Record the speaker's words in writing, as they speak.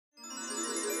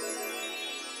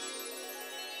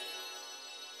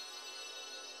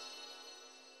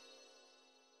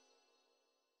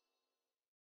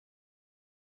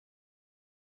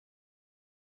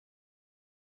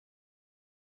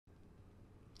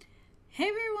Hey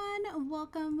everyone,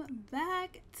 welcome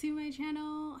back to my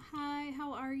channel. Hi,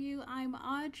 how are you? I'm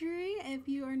Audrey. If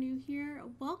you are new here,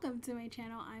 welcome to my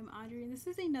channel. I'm Audrey and this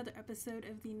is another episode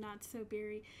of the Not So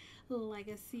Berry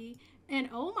Legacy. And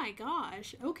oh my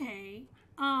gosh, okay.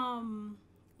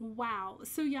 Wow.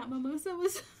 So yeah, Mimosa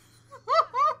was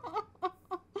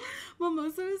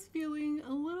Mimosa was feeling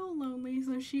a little lonely,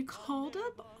 so she called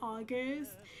up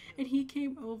August and he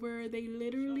came over. They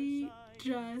literally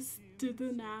just did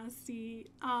the nasty.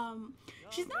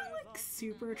 She's not like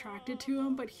super attracted to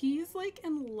him, but he's like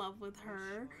in love with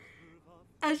her.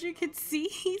 As you can see,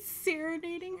 he's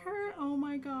serenading her. Oh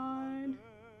my god.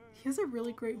 He has a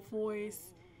really great voice.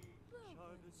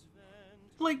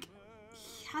 Like,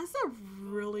 he has a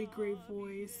really great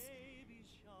voice.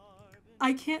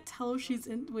 I can't tell if she's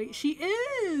in. Wait, she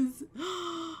is!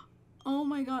 Oh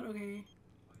my god, okay.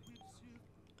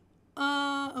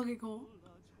 Okay, cool.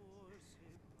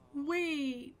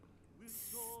 Wait.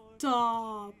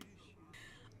 Stop.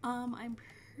 I'm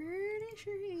pretty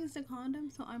sure he used a condom,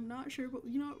 so I'm not sure, but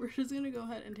you know what, we're just gonna go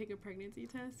ahead and take a pregnancy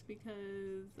test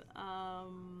because,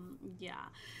 yeah.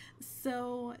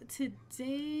 So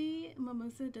today,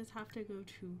 Mimosa does have to go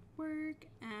to work,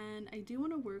 and I do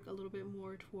want to work a little bit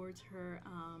more towards her,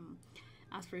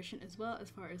 aspiration as well, as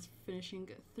far as finishing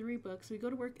 3 books. We go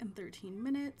to work in 13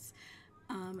 minutes.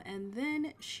 And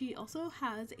then she also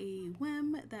has a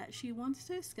whim that she wants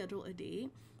to schedule a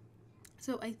date.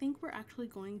 So I think we're actually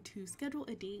going to schedule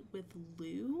a date with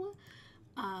Lou,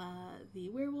 the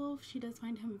werewolf. She does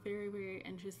find him very, very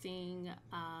interesting.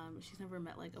 She's never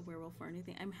met like a werewolf or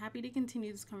anything. I'm happy to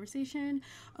continue this conversation.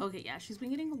 Okay, yeah, she's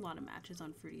been getting a lot of matches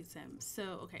on Fruity Sims.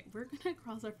 So, okay, we're gonna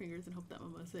cross our fingers and hope that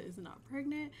Mimosa is not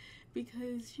pregnant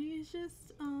because she's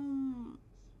just,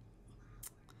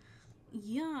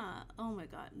 yeah. Oh my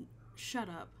god. Shut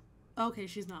up. Okay,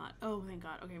 she's not. Oh, thank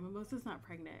god. Okay, Mimosa's not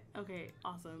pregnant. Okay,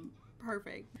 awesome.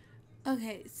 Perfect.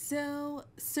 Okay, so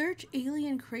search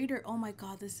alien crater. Oh my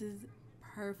god, this is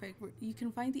perfect. You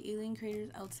can find the alien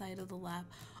craters outside of the lab.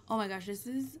 Oh my gosh, this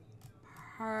is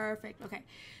perfect. Okay,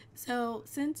 so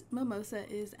since Mimosa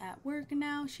is at work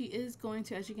now, she is going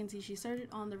to, as you can see, she started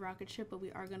on the rocket ship, but we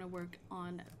are going to work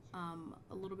on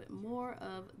a little bit more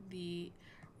of the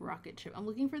rocket ship. I'm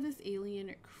looking for this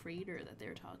alien crater that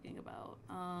they're talking about.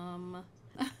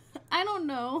 I don't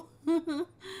know.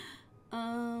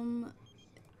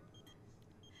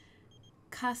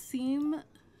 Kasim.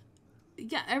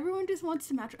 Yeah, everyone just wants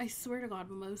to match. I swear to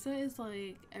God, Mimosa is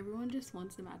like, everyone just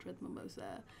wants to match with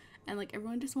Mimosa. And like,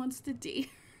 everyone just wants to date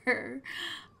her.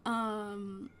 I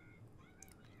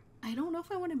don't know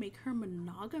if I want to make her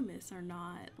monogamous or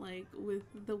not. Like, with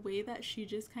the way that she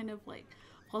just kind of like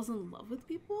falls in love with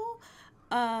people.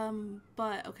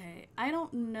 But okay, I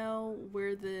don't know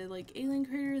where the like alien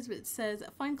crater is, but it says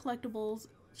find collectibles,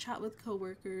 chat with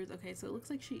coworkers. Okay, so it looks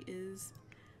like she is.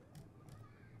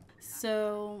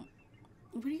 So,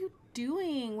 what are you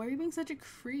doing? Why are you being such a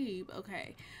creep?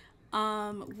 Okay,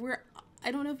 I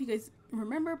don't know if you guys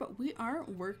remember, but we aren't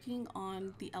working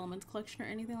on the elements collection or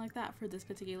anything like that for this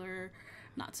particular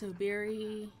Not So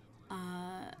Berry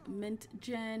mint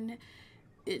gen.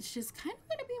 It's just kind of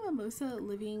going to be Mimosa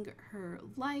living her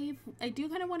life. I do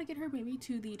kind of want to get her maybe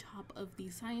to the top of the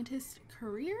scientist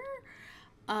career.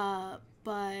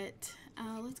 But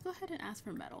let's go ahead and ask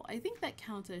for metal. I think that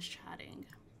counts as chatting.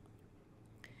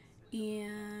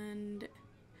 And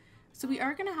so we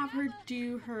are going to have her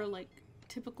do her like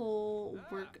typical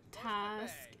work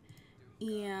task,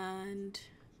 and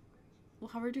we'll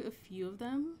have her do a few of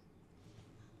them.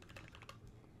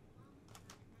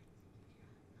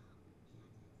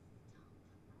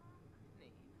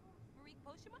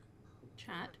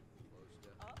 Chat.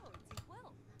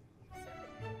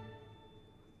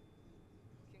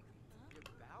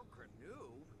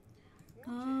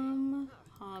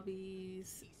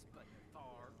 Hobbies.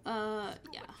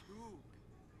 Yeah.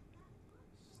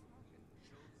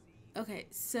 Okay,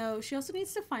 so she also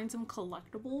needs to find some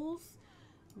collectibles,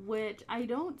 which I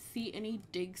don't see any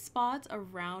dig spots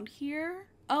around here.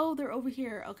 Oh, they're over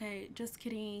here. Okay, just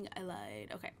kidding. I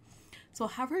lied. Okay. So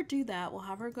we'll have her do that. We'll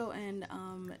have her go and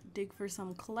dig for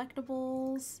some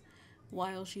collectibles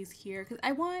while she's here. Because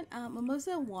I want,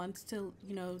 Mimosa wants to,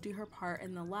 you know, do her part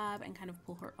in the lab and kind of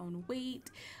pull her own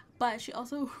weight. But she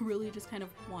also really just kind of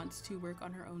wants to work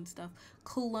on her own stuff.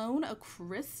 Clone a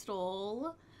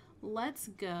crystal. Let's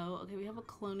go. Okay, we have a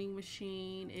cloning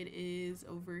machine. It is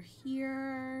over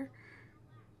here.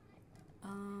 I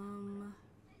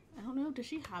don't know. Does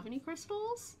she have any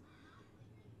crystals?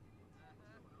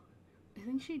 I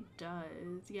think she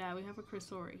does. Yeah, we have a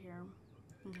crystal right here.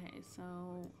 Okay,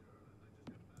 so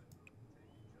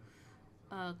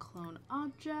a clone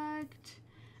object.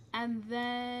 And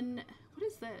then, what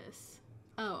is this?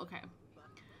 Oh, okay.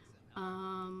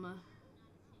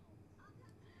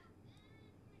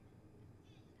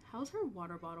 How's her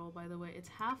water bottle, by the way? It's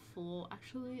half full.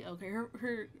 Actually, okay,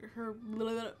 her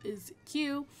is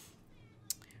Q.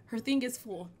 Her thing is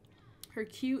full. Her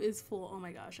Q is full. Oh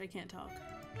my gosh, I can't talk.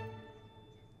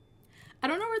 I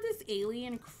don't know where this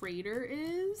alien crater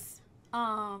is.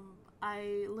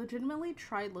 I legitimately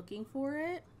tried looking for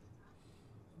it,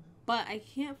 but I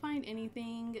can't find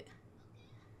anything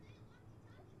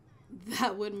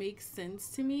that would make sense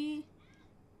to me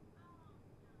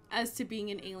as to being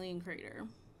an alien crater.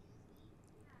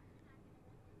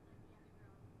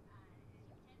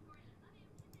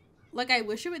 Like, I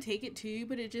wish it would take it to you,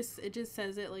 but it just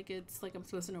says it like it's like I'm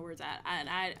supposed to know where it's at, and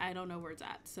I don't know where it's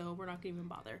at, so we're not gonna even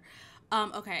bother.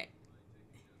 Okay.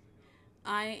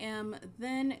 I am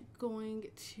then going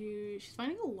to. She's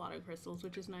finding a lot of crystals,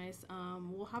 which is nice.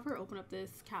 We'll have her open up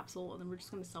this capsule, and then we're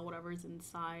just gonna sell whatever's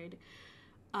inside.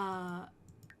 I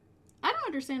don't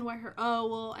understand why her. Oh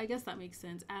well, I guess that makes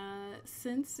sense.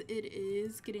 Since it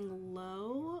is getting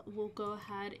low, we'll go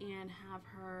ahead and have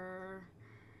her.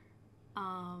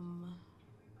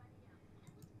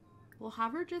 We'll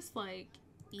have her just like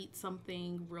eat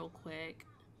something real quick.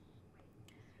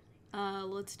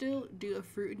 Let's do a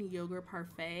fruit and yogurt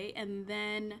parfait, and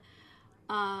then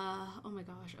oh my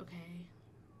gosh, okay.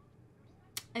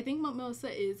 I think Mimosa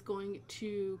is going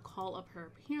to call up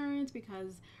her parents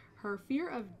because her fear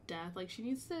of death, like she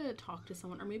needs to talk to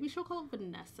someone, or maybe she'll call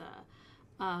Vanessa.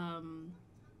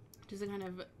 Just to kind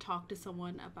of talk to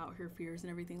someone about her fears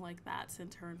and everything like that,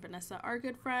 since her and Vanessa are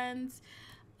good friends.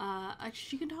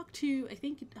 She can talk to, I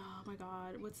think, oh my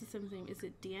god, what's the Sim's name? Is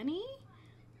it Danny?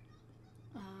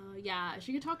 Yeah,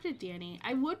 she could talk to Danny.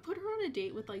 I would put her on a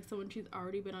date with like someone she's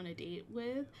already been on a date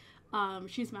with.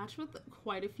 She's matched with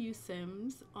quite a few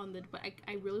Sims on the, but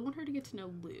I really want her to get to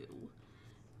know Lou.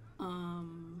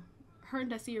 Her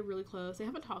and Desi are really close. They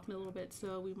haven't talked in a little bit,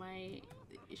 so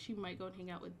she might go and hang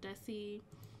out with Desi.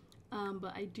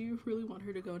 But I do really want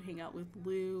her to go and hang out with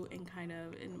Lou and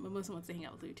Mimosa wants to hang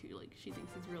out with Lou too. Like, she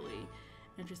thinks he's really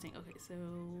interesting. Okay, so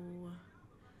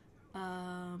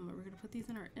we're gonna put these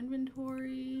in our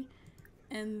inventory,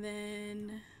 and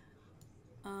then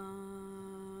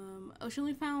oh, she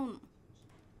only found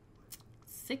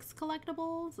 6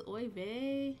 collectibles. Oy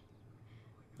vey.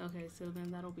 Okay, so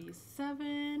then that'll be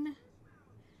 7,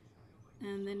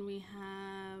 and then we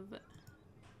have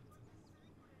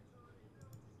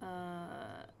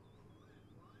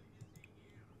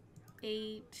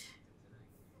 8.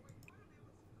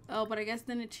 Oh, but I guess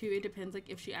then it depends, like,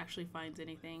 if she actually finds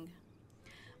anything.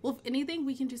 Well, if anything,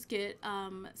 we can just get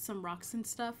some rocks and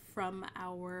stuff from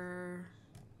our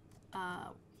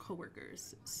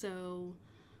coworkers. So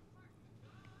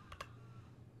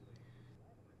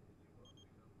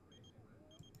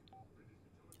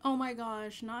oh my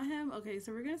gosh, not him. Okay,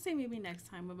 so we're gonna say maybe next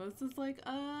time. Mimosa's like,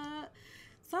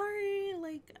 sorry,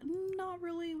 like, not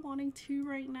really wanting to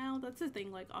right now. That's the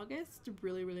thing, like, August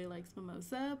really, really likes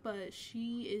Mimosa, but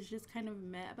she is just kind of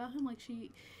meh about him. Like,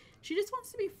 she just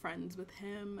wants to be friends with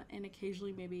him and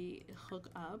occasionally maybe hook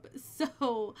up.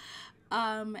 So,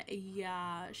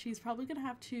 yeah, she's probably gonna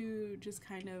have to just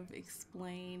kind of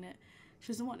explain she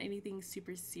doesn't want anything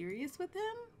super serious with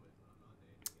him.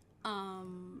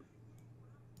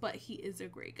 But he is a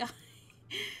great guy.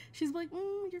 She's like,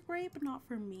 you're great, but not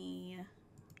for me.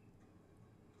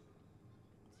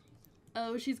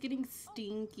 Oh, she's getting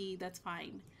stinky. That's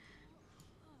fine.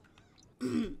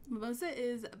 Mimosa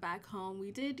is back home.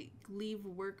 We did leave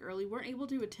work early. We weren't able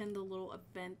to attend the little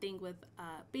event thing with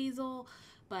Basil,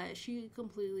 but she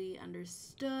completely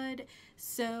understood.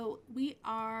 So we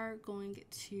are going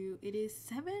to, it is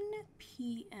 7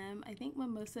 p.m. I think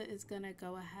Mimosa is gonna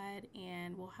go ahead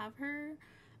and we'll have her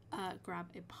grab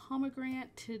a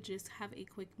pomegranate to just have a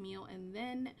quick meal, and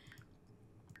then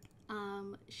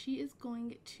she is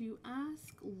going to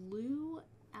ask Lou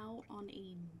out on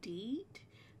a date.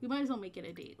 We might as well make it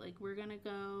a date. Like, we're gonna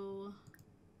go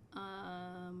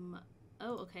oh,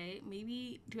 okay,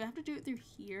 maybe do I have to do it through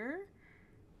here?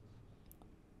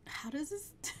 How does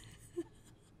this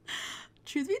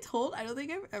truth be told, I don't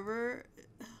think I've ever,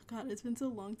 oh god, it's been so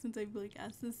long since I've like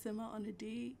asked this sim out on a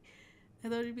date. I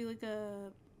thought it'd be like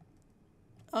a,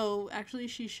 oh, actually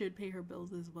she should pay her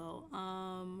bills as well.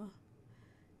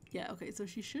 Yeah, okay, so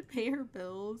she should pay her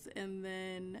bills, and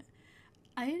then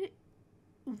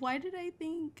why did I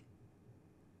think,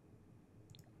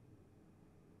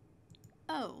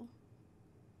 oh,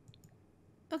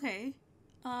 okay,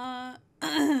 I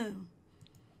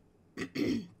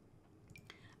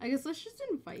I guess let's just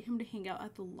invite him to hang out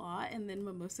at the lot, and then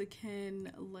Mimosa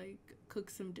can like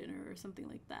cook some dinner or something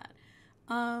like that.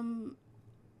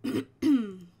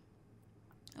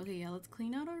 Okay, yeah, let's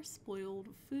clean out our spoiled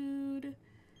food.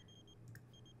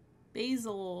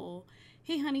 Basil.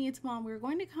 Hey, honey, it's mom. We're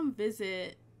going to come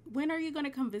visit. When are you going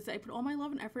to come visit? I put all my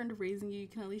love and effort into raising you. You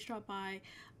can at least drop by.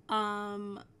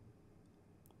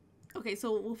 Okay,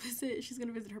 so we'll visit. She's going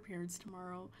to visit her parents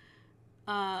tomorrow.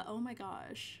 Oh my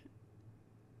gosh.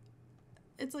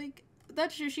 It's like,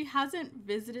 that's true. She hasn't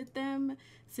visited them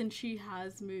since she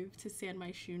has moved to San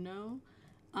Myshuno.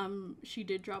 She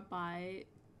did drop by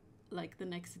like the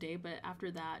next day, but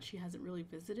after that she hasn't really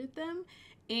visited them,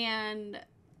 and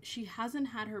she hasn't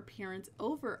had her parents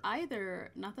over either.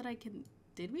 Not that I can.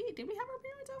 Did we have our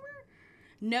parents over?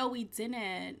 No, we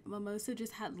didn't. Mimosa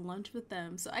just had lunch with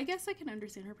them, so I guess I can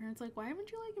understand her parents like, why haven't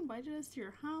you like invited us to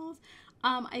your house?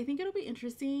 I think it'll be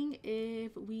interesting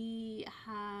if we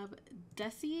have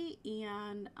Desi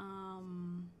and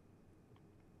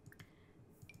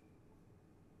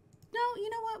no, you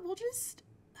know what, we'll just,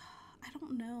 I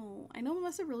don't know. I know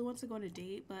Mimosa really wants to go on a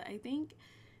date, but I think,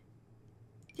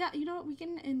 yeah, you know what, we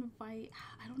can invite,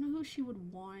 I don't know who she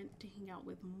would want to hang out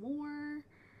with more.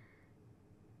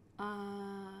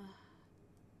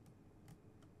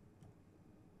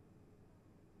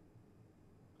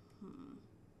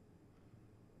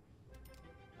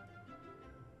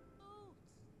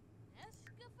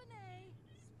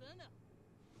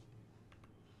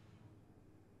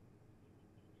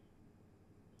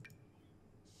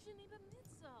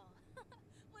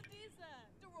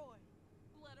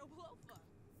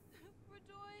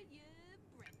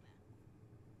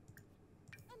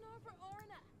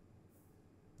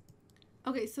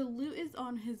 Okay, so Lou is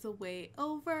on his way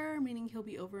over, meaning he'll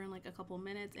be over in like a couple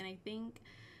minutes, and I think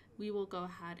we will go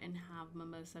ahead and have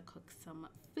Mimosa cook some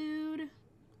food.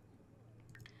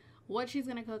 What she's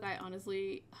gonna cook, I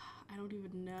honestly, I don't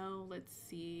even know. Let's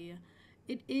see.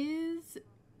 It is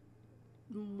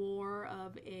more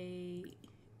of a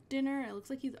dinner. It looks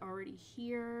like he's already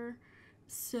here.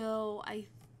 So I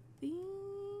think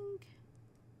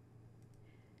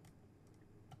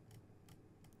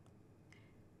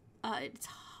it's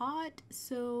hot,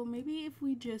 so maybe if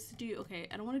we just do, okay,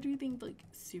 I don't want to do anything like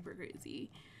super crazy.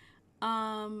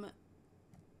 We'll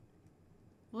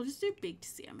just do baked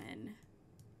salmon.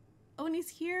 Oh, and he's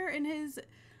here in his,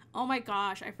 oh my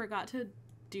gosh, I forgot to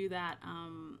do that.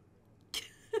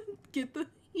 Get the,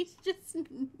 he's just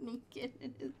naked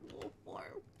in his little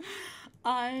form.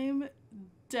 I'm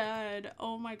dead.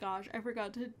 Oh my gosh, I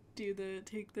forgot to do the,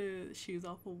 take the shoes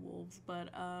off of wolves, but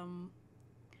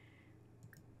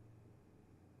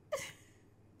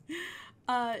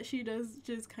she does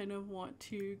just kind of want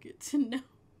to get to know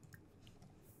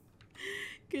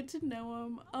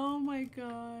him. Oh my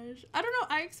gosh, I don't know,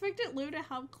 I expected Lou to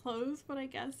have clothes, but I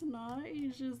guess not.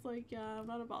 He's just like, yeah, I'm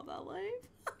not about that life.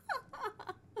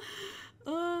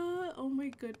 Oh my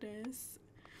goodness.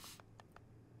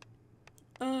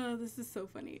 This is so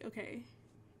funny. Okay,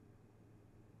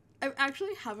 I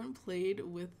actually haven't played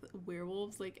with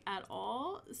werewolves like at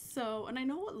all, so, and I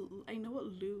know what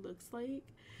Lou looks like,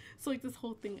 so like this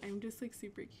whole thing, I'm just like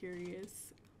super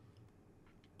curious.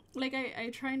 Like I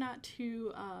try not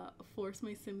to force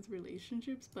my Sims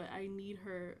relationships, but I need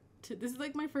her to, this is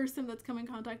like my first Sim that's come in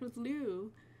contact with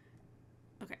Lou.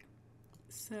 Okay,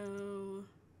 so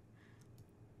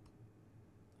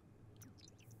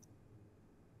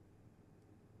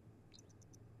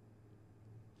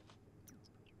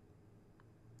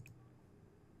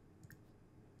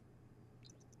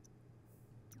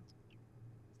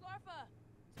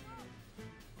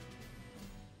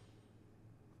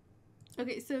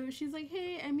okay, so she's like,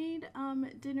 hey, I made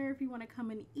dinner if you want to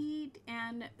come and eat.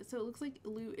 And so it looks like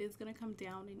Lou is gonna come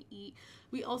down and eat.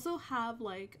 We also have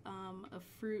like a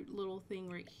fruit little thing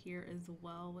right here as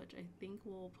well, which I think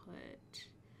we'll put,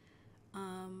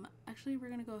 actually we're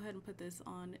gonna go ahead and put this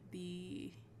on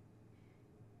the,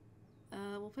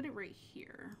 we'll put it right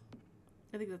here.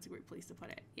 I think that's a great place to put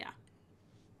it. Yeah.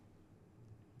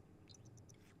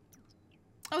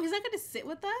 Oh, he's not gonna sit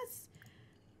with us?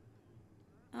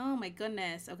 Oh my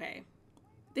goodness. Okay.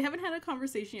 They haven't had a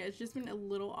conversation yet. It's just been a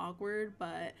little awkward,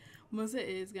 but Mimosa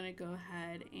is gonna go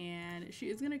ahead and she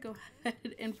is gonna go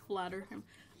ahead and flatter him.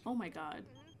 Oh my god.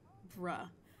 Bruh.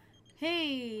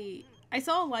 Hey, I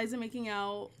saw Eliza making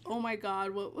out. Oh my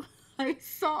god, what? I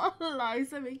saw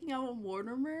Eliza making out with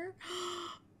Mortimer.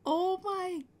 Oh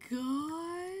my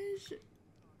gosh.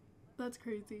 That's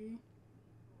crazy.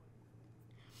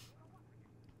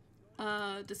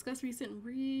 Discuss recent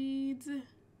reads.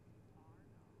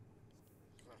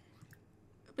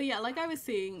 But yeah, like I was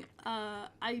saying,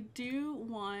 I do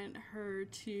want her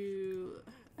to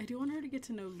get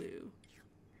to know Lou.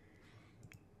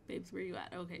 Babes, where you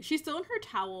at? Okay, she's still in her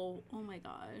towel. Oh my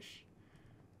gosh.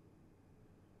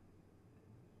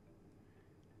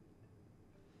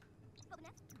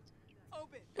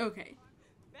 Okay.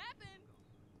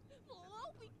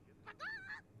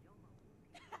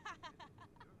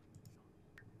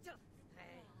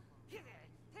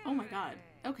 Oh my god.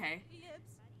 Okay.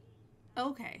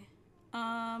 Okay.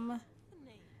 Uh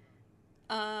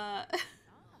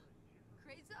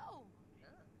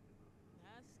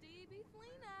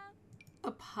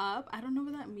a pup? I don't know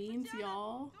what that means,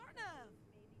 y'all.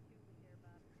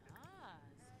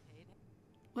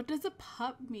 What does a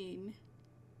pup mean?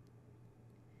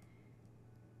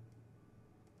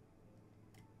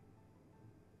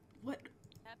 What?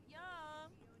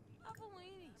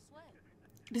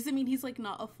 Does it mean he's like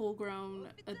not a full grown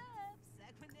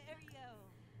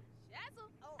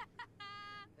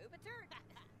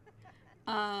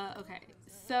okay.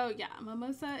 So yeah,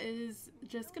 Mimosa is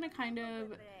just gonna kind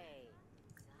of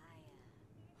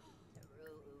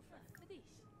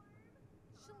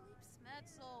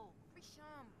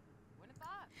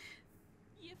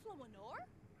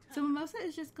So Mimosa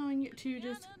is just going to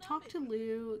just talk to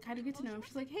Lou, kind of get to know him.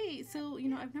 She's like, hey, so, you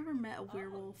know, I've never met a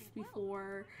werewolf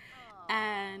before.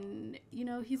 And, you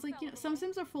know, he's like, you know, some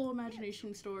Sims are full of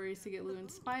imagination stories to get Lou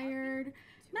inspired.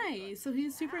 Nice. So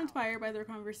he's super inspired by their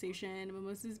conversation.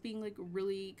 Mimosa's being like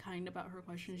really kind about her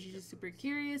questions. She's just super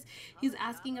curious. He's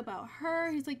asking about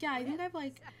her. He's like, yeah, I think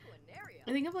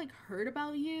I've heard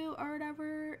about you or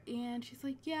whatever. And she's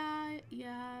like, yeah,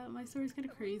 my story's kind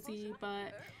of crazy,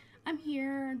 but I'm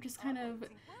here. I'm just kind of,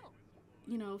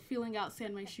 you know, feeling out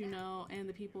San Myshuno and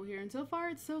the people here. And so far,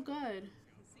 it's so good.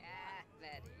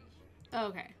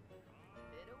 Okay.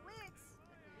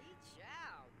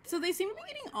 So they seem to be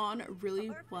getting on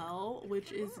really well,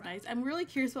 which is nice. I'm really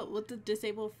curious about what the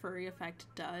disable furry effect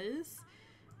does.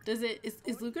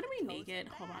 Is Luke gonna be naked?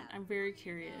 Hold on, I'm very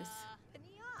curious.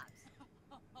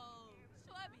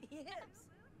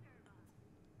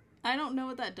 I don't know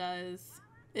what that does.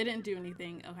 It didn't do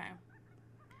anything. Okay.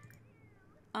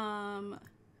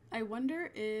 I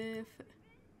wonder if...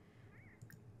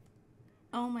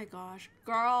 Oh my gosh,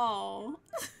 girl.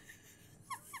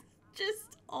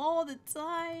 Just all the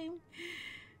time.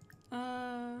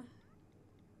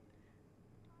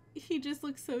 He just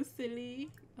looks so silly.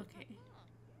 Okay.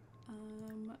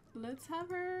 Let's have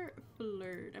her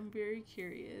flirt. I'm very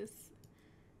curious.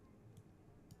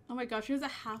 Oh my gosh, she has a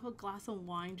half a glass of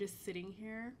wine just sitting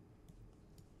here.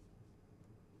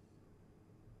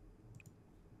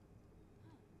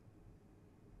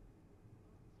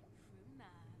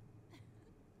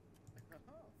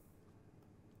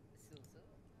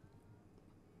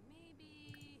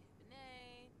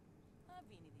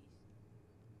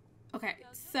 Okay,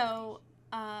 so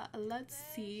let's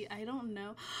see. I don't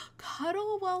know.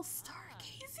 Cuddle while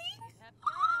stargazing?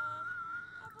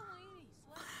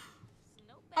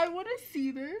 I want to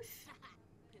see this.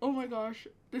 Oh my gosh,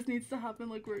 this needs to happen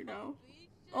like right now.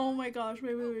 Oh my gosh,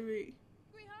 wait.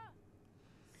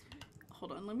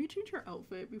 Hold on, let me change her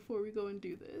outfit before we go and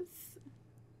do this.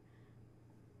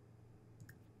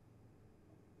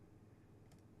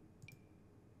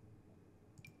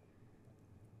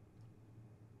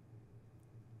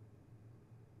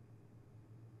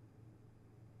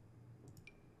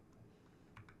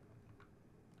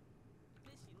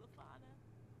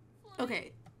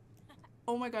 Okay.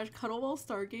 Oh my gosh, cuddle while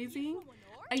stargazing?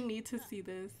 I need to see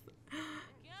this.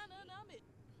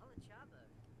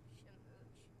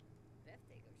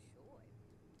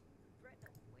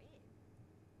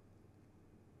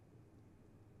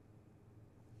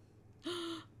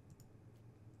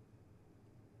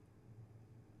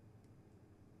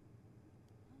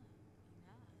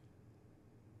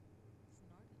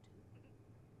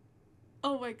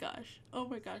 Oh my gosh. Oh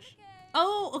my gosh.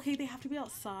 Oh, okay, they have to be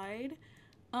outside.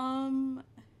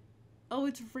 Oh,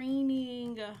 it's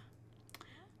raining.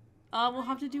 We'll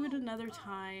have to do it another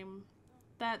time.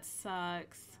 That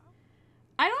sucks.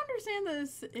 I don't understand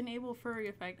this enable furry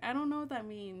effect. I don't know what that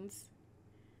means.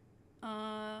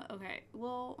 Okay,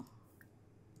 well,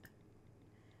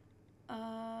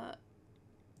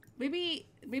 maybe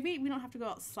we don't have to go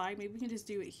outside. Maybe we can just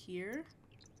do it here.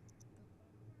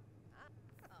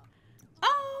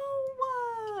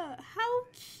 Oh, how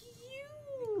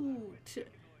cute.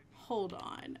 Hold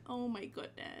on. Oh my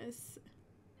goodness.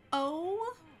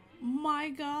 Oh my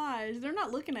gosh. They're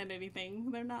not looking at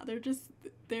anything. They're not. They're just,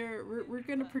 we're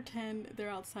gonna pretend they're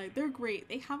outside. They're great.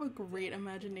 They have a great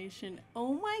imagination.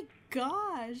 Oh my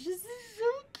gosh. This is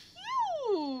so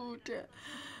cute.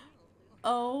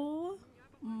 Oh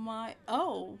my.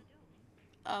 Oh.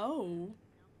 Oh.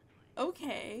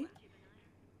 Okay.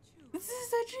 This is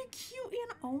such a cute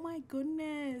and oh my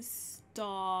goodness.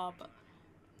 Stop.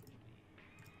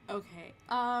 Okay.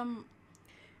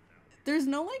 There's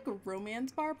no like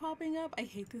romance bar popping up. I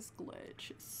hate this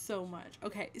glitch so much.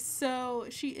 Okay, so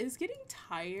she is getting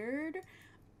tired.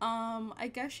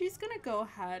 I guess she's gonna go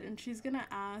ahead and she's gonna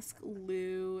ask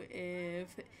Lou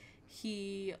if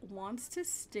he wants to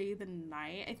stay the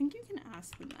night. I think you can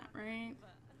ask them that, right?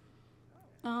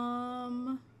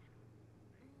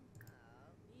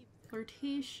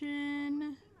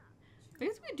 Flirtation. I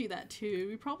guess we could do that too.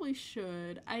 We probably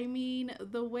should. I mean,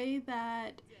 the way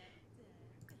that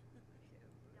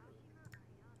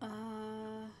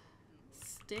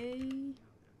stay.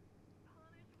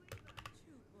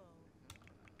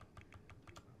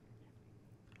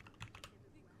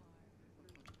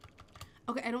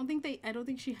 Okay, I don't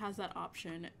think she has that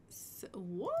option. So,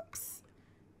 whoops.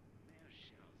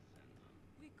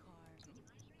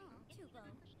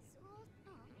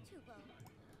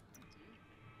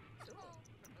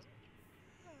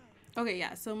 Okay,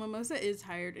 yeah, so Mimosa is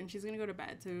tired and she's gonna go to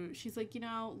bed. So she's like, you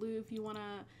know, Lou, if you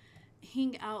wanna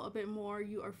hang out a bit more,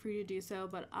 you are free to do so,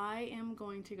 but I am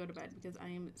going to go to bed because I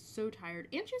am so tired.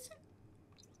 And she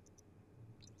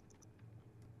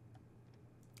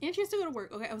has to go to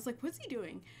work. Okay, I was like, what's he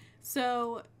doing?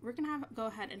 So we're gonna go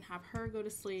ahead and have her go to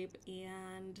sleep.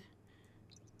 And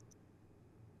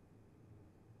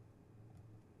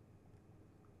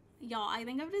y'all, I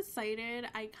think I've decided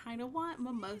I kind of want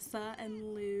Mimosa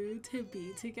and Lou to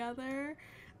be together.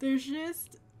 There's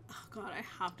just, oh god, I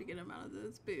have to get him out of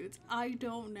those boots. I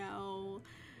don't know.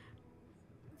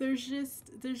 There's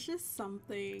just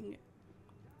something.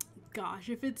 Gosh,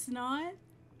 if it's not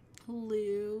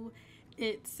Lou,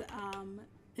 it's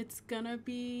gonna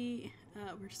be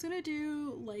we're just gonna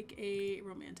do like a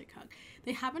romantic hug.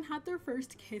 They haven't had their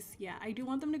first kiss yet. I do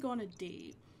want them to go on a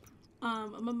date.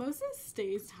 Mimosa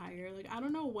stays tired. Like, I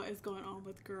don't know what is going on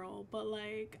with girl, but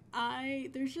like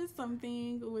there's just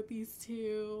something with these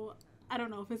two. I don't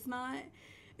know if it's not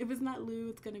Lou,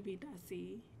 it's gonna be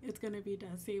Desi. It's gonna be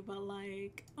Desi, but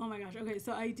like, oh my gosh. Okay,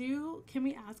 so can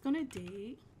we ask on a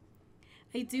date?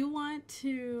 I do want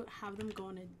to have them go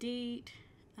on a date.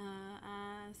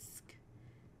 Ask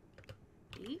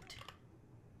date.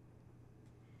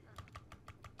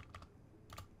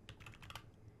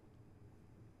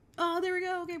 Oh, there we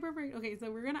go. Okay, perfect. Okay,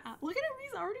 so we're gonna look at him.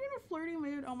 He's already in a flirty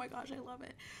mood. Oh my gosh, I love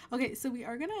it. Okay, so we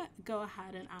are gonna go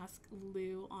ahead and ask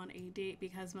Lou on a date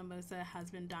because Mimosa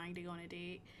has been dying to go on a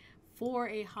date for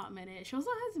a hot minute. She also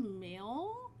has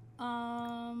mail,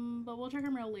 but we'll check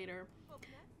her mail later.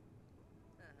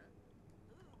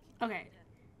 Okay,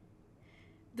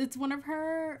 that's one of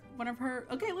her.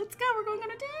 Okay, let's go. We're going on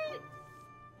a date.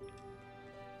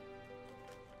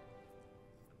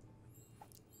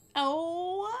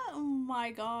 Oh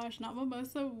my gosh, not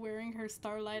Mimosa wearing her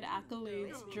Starlight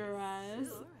Accolades dress.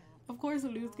 Of course,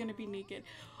 Lou's gonna be naked.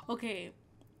 Okay,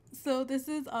 so this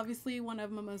is obviously one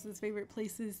of Mimosa's favorite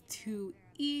places to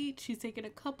eat. She's taken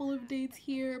a couple of dates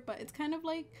here, but it's kind of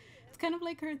like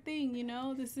her thing, you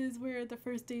know? This is where the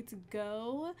first dates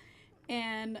go.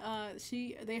 And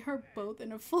they are both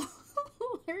in a flirty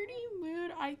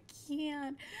mood. I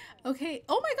can't. Okay.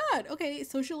 Oh my god. Okay,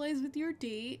 socialize with your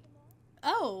date.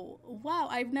 Oh, wow.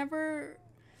 I've never.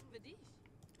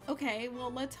 Okay,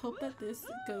 well, let's hope that this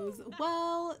goes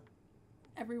well.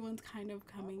 Everyone's kind of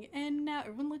coming in now.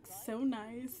 Everyone looks so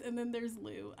nice. And then there's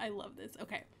Lou. I love this.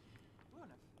 Okay.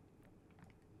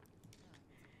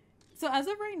 So as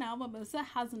of right now, Mimosa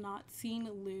has not seen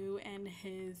Lou in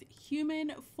his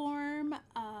human form.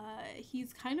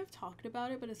 He's kind of talked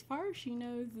about it, but as far as she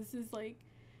knows, this is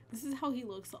how he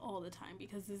looks all the time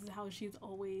because this is how she's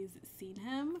always seen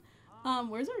him.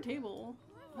 Where's our table?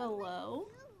 Hello?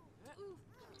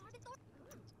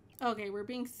 Okay, we're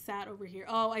being sat over here.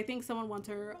 Oh, I think someone wants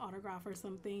her autograph or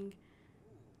something.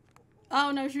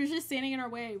 Oh no, she was just standing in our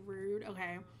way. Rude.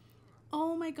 Okay.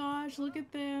 Oh my gosh, look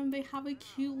at them. They have a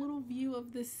cute little view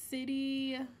of the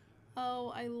city.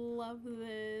 Oh, I love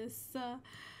this.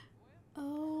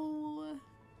 Oh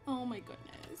my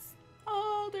goodness.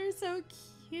 Oh, they're so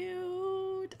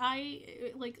cute.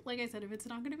 Like I said, if it's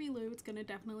not gonna be Lou, it's gonna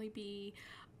definitely be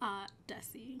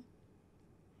Desi.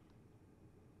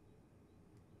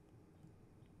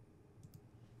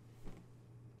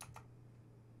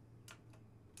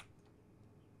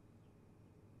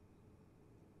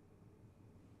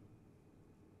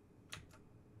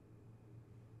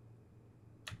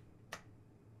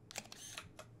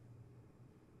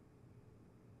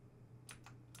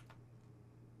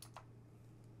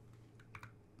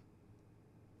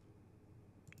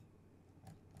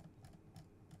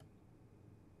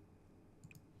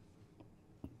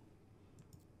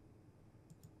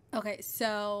 Okay,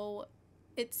 so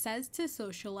it says to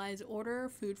socialize, order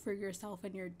food for yourself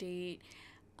and your date.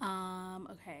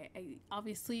 Okay,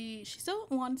 obviously she still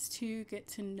wants to get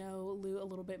to know Lou a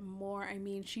little bit more. I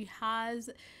mean, she has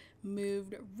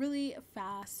moved really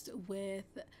fast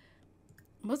with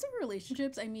most of her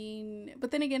relationships. I mean,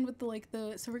 but then again with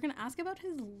the so we're gonna ask about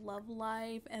his love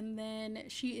life, and then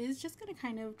she is just gonna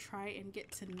kind of try and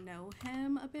get to know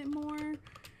him a bit more,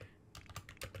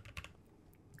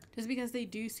 just because they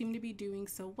do seem to be doing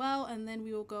so well. And then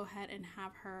we will go ahead and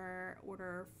have her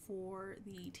order for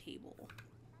the table.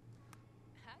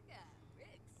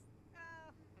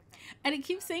 And it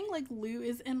keeps saying like Lou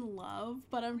is in love,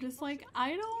 but I'm just like,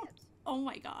 I don't, oh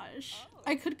my gosh.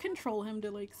 I could control him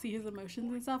to like see his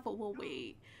emotions and stuff, but we'll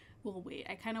wait. We'll wait.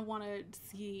 I kind of want to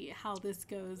see how this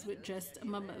goes with just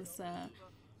Mimosa.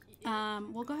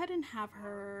 We'll go ahead and have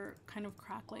her kind of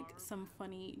crack like some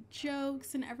funny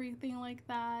jokes and everything like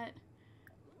that.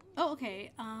 Oh,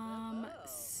 okay.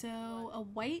 So a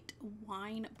white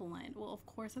wine blend. Well, of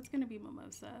course that's gonna be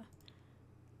Mimosa.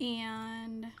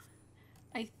 And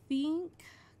I think,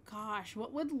 gosh,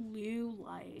 what would Lou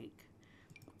like?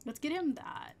 Let's get him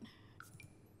that.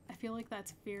 I feel like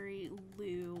that's very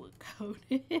Lou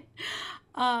coded.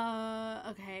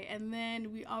 Okay, and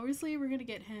then we're gonna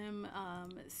get him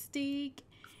steak,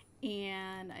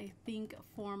 and I think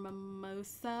for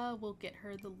Mimosa we'll get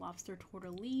her the lobster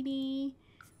tortellini.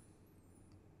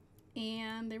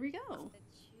 And there we go.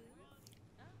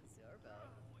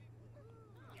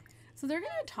 So they're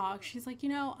gonna talk. She's like, you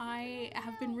know, I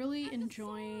have been really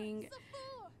enjoying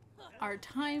our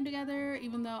time together,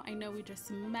 even though I know we just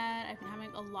met. I've been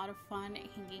having a lot of fun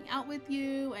hanging out with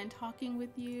you and talking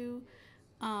with you.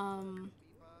 And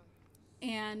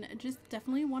just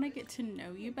definitely want to get to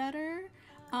know you better.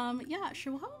 Yeah,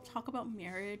 sure, we'll have a talk about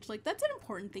marriage. Like, that's an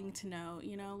important thing to know,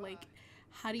 you know, like,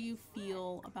 how do you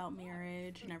feel about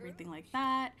marriage and everything like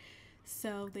that.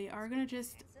 So they are gonna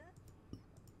just,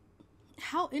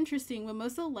 how interesting.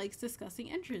 Mimosa likes discussing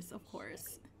interests, of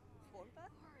course.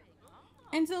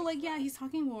 And so, like, yeah, he's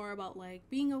talking more about, like,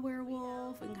 being a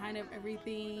werewolf and kind of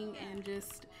everything. And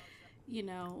just, you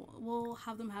know, we'll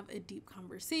have them have a deep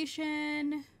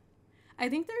conversation. I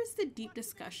think there's the deep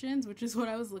discussions, which is what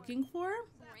I was looking for.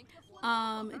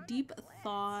 Deep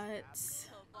thoughts.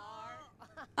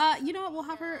 You know what? We'll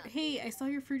have her, hey, I saw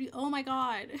your fruity, oh my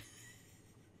god.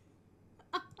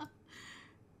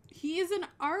 He is an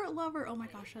art lover. Oh my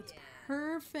gosh, that's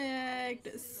perfect.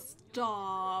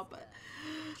 Stop.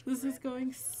 This is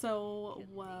going so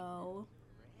well.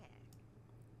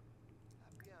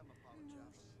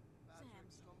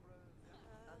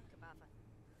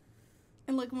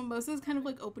 And like Mimosa's kind of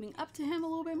like opening up to him a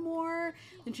little bit more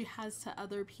than she has to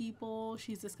other people.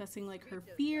 She's discussing like her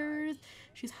fears.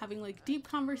 She's having like deep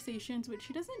conversations, which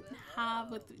she doesn't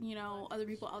have with, you know, other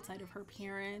people outside of her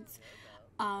parents.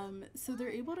 So they're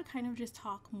able to kind of just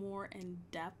talk more in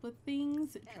depth with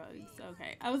things. Drugs.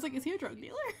 Okay. I was like, is he a drug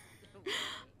dealer?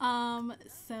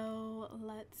 So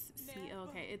let's see.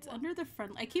 Okay, it's under the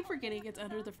friendly. I keep forgetting it's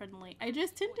under the friendly. I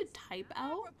just tend to type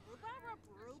out.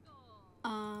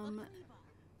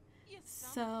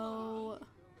 So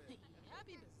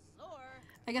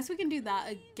I guess we can do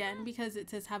that again because it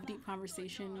says have deep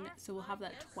conversation. So we'll have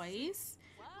that twice.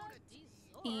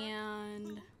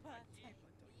 And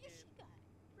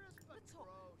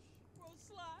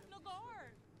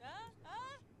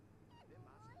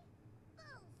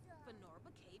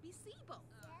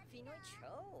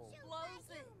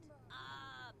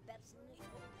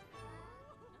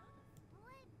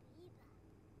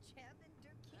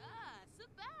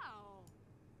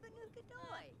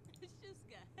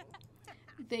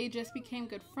they just became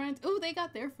good friends. Oh, they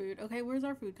got their food. Okay, where's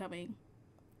our food coming?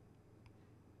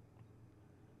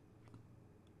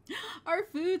 Our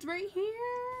food's right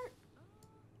here.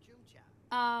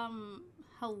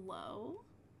 Hello?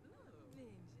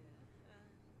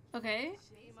 Okay.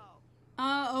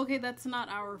 Okay, that's not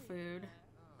our food.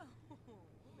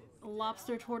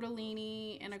 Lobster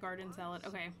tortellini and a garden salad.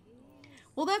 Okay.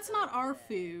 Well, that's not our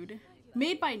food.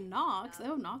 Made by Knox.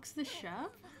 Oh, Knox the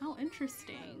chef? How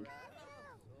interesting.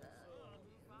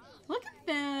 Look at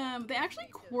them. They actually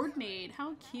coordinate.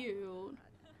 How cute.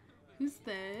 Who's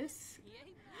this?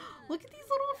 Look at these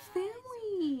little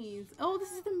families. Oh,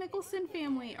 this is the Mickelson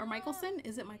family. Or Michelson?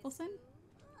 Is it Michelson?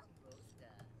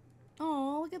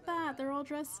 Oh, look at that. They're all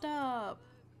dressed up.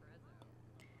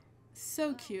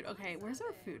 So cute. Okay, where's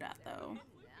our food at, though?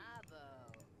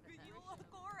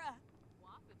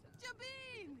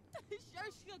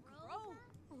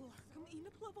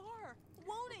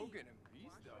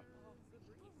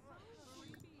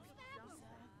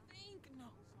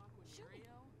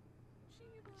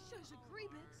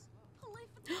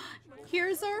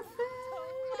 Here's our food.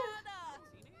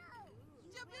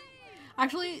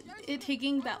 Actually, it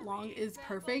taking that long is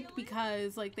perfect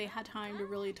because like they had time to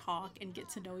really talk and get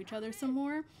to know each other some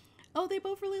more. Oh, they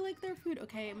both really like their food.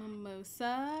 Okay,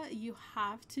 Mimosa, you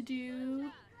have to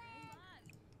do...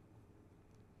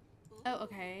 Oh,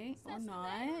 okay. Or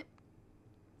not.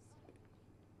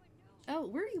 Oh,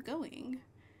 where are you going?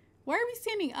 Why are we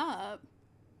standing up?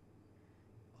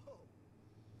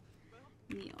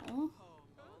 Meal.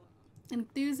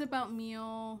 Enthuse about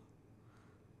meal.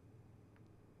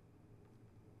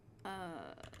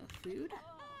 Food.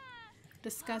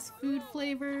 Discuss food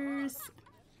flavors.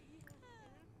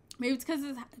 Maybe it's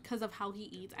because of how he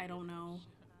eats. I don't know.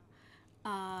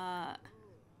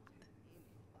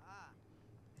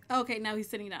 Okay, now he's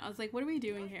sitting down. I was like, what are we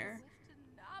doing here?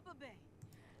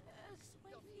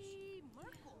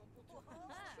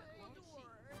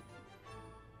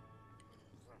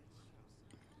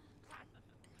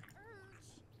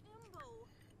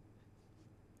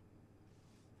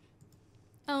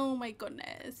 Oh my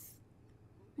goodness.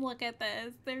 Look at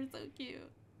this. They're so cute.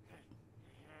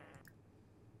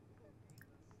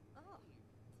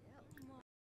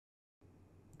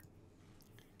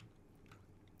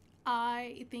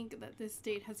 I think that this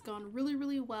date has gone really,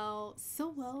 really well.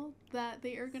 So well that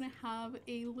they are gonna have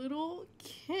a little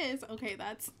kiss. Okay,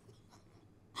 that's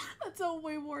a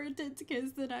way more intense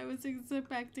kiss than I was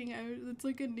expecting. It's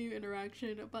like a new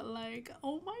interaction, but like,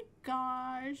 oh my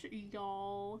gosh,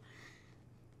 y'all.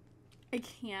 I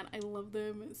can't. I love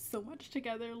them so much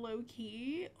together, low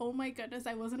key. Oh my goodness,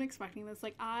 I wasn't expecting this.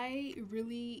 Like, I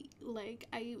really, like,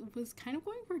 I was kind of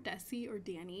going for Desi or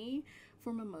Danny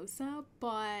for Mimosa,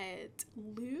 but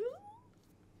Lou,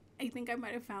 I think I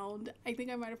might have found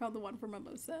the one for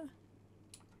Mimosa.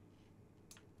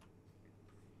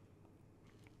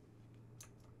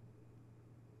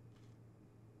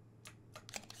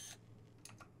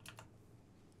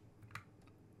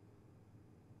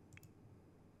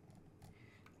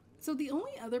 So the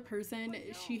only other person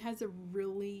she has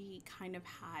really kind of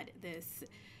had this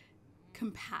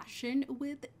compassion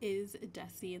with is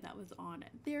Desi, and that was on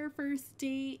their first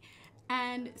date.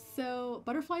 And so,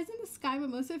 butterflies in the sky,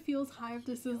 Mimosa feels high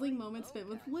after sizzling moments spent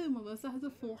with Lou. Mimosa has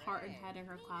a full heart and head in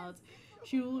her clouds.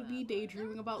 She will be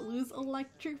daydreaming about Lou's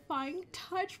electrifying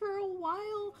touch for a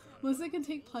while. Mimosa can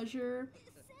take pleasure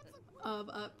of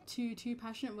up to 2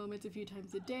 passionate moments a few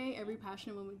times a day. Every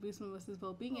passionate moment boosts Mimosa's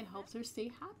well-being and helps her stay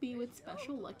happy with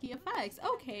special lucky effects.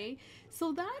 Okay,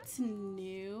 so that's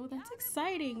new. That's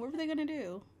exciting. What were they gonna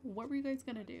do? What were you guys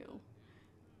gonna do?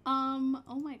 Oh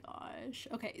my gosh.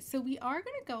 Okay, so we are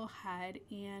gonna go ahead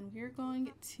and we're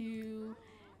going to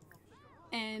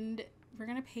we're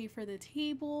gonna pay for the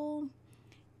table.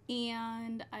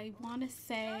 And I want to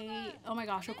say, oh my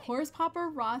gosh, of course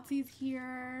paparazzi's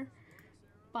here.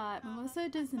 But Mimosa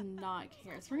does not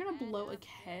care. So we're going to blow a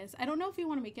kiss. I don't know if we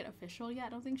want to make it official yet. I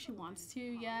don't think she wants to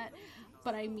yet.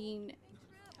 But I mean,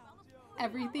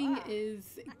 everything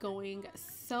is going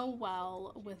so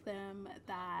well with them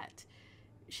that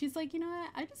she's like, you know what?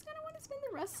 I just kind of want to spend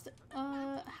the rest,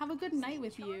 have a good night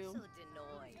with you.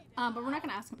 But we're not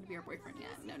going to ask him to be our boyfriend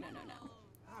yet. No, no, no, no.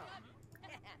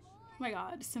 Oh my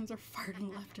god, Sims are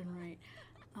farting left and right.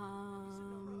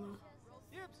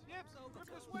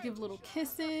 We give little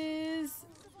kisses,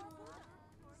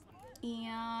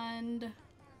 and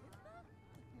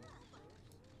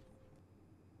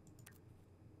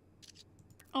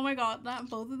oh my god, not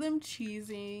both of them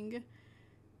cheesing.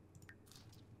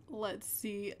 Let's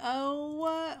see.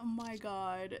 Oh my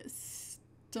god,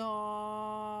 stop.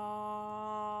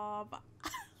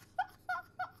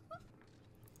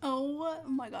 Oh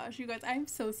my gosh, you guys, I'm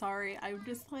so sorry. I'm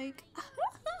just like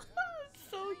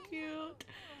so cute.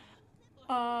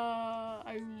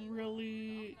 I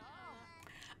really...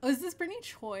 Oh, is this Brittany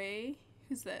Choi?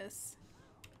 Who's this?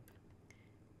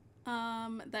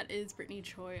 That is Brittany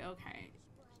Choi. Okay.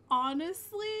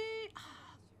 Honestly,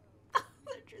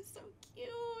 they're just so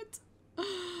cute.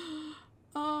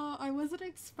 I wasn't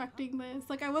expecting this.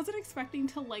 Like, I wasn't expecting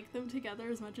to like them together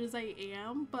as much as I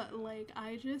am, but like,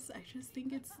 I just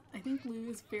think I think Lou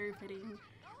is very fitting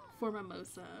for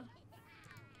Mimosa.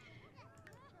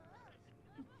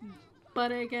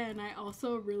 But again, I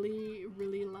also really,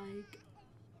 really like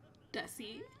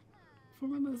Desi for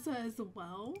Mimosa as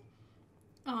well.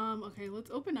 Okay, let's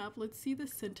open up. Let's see the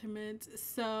sentiments.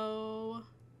 So,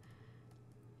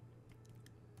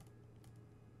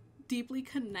 deeply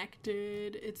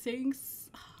connected. It's saying,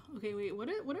 okay, wait, what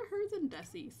are hers and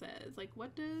Desi says? Like,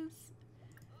 what does...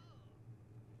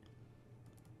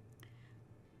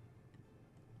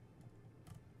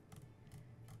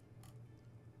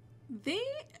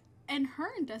 and her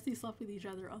and Desi slept with each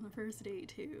other on the first date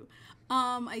too.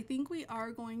 I think we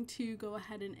are going to go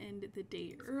ahead and end the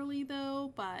date early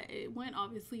though, but it went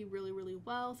obviously really, really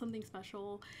well, something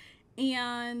special.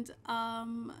 And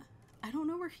I don't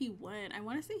know where he went. I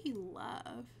want to say he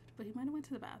left, but he might have went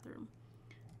to the bathroom.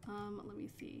 Let me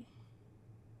see.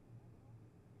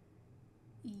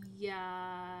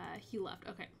 Yeah, he left.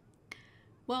 Okay.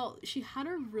 Well, she had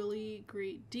a really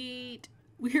great date.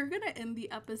 We're gonna end the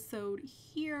episode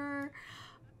here.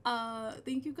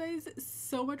 Thank you guys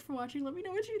so much for watching. Let me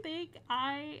know what you think.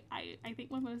 I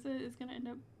think Mimosa is gonna end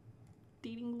up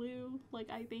dating Lou. Like,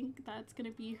 I think that's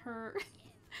gonna be her.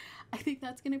 I think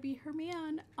that's gonna be her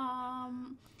man.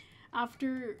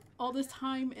 After all this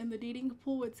time in the dating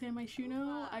pool with San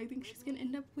Myshuno, I think she's gonna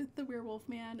end up with the werewolf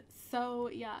man. So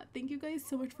yeah, thank you guys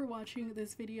so much for watching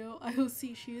this video. I will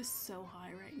see, she is so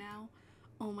high right now.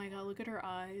 Oh my god, look at her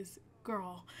eyes.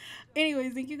 Girl.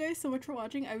 Anyways, thank you guys so much for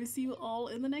watching. I will see you all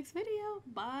in the next video.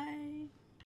 Bye.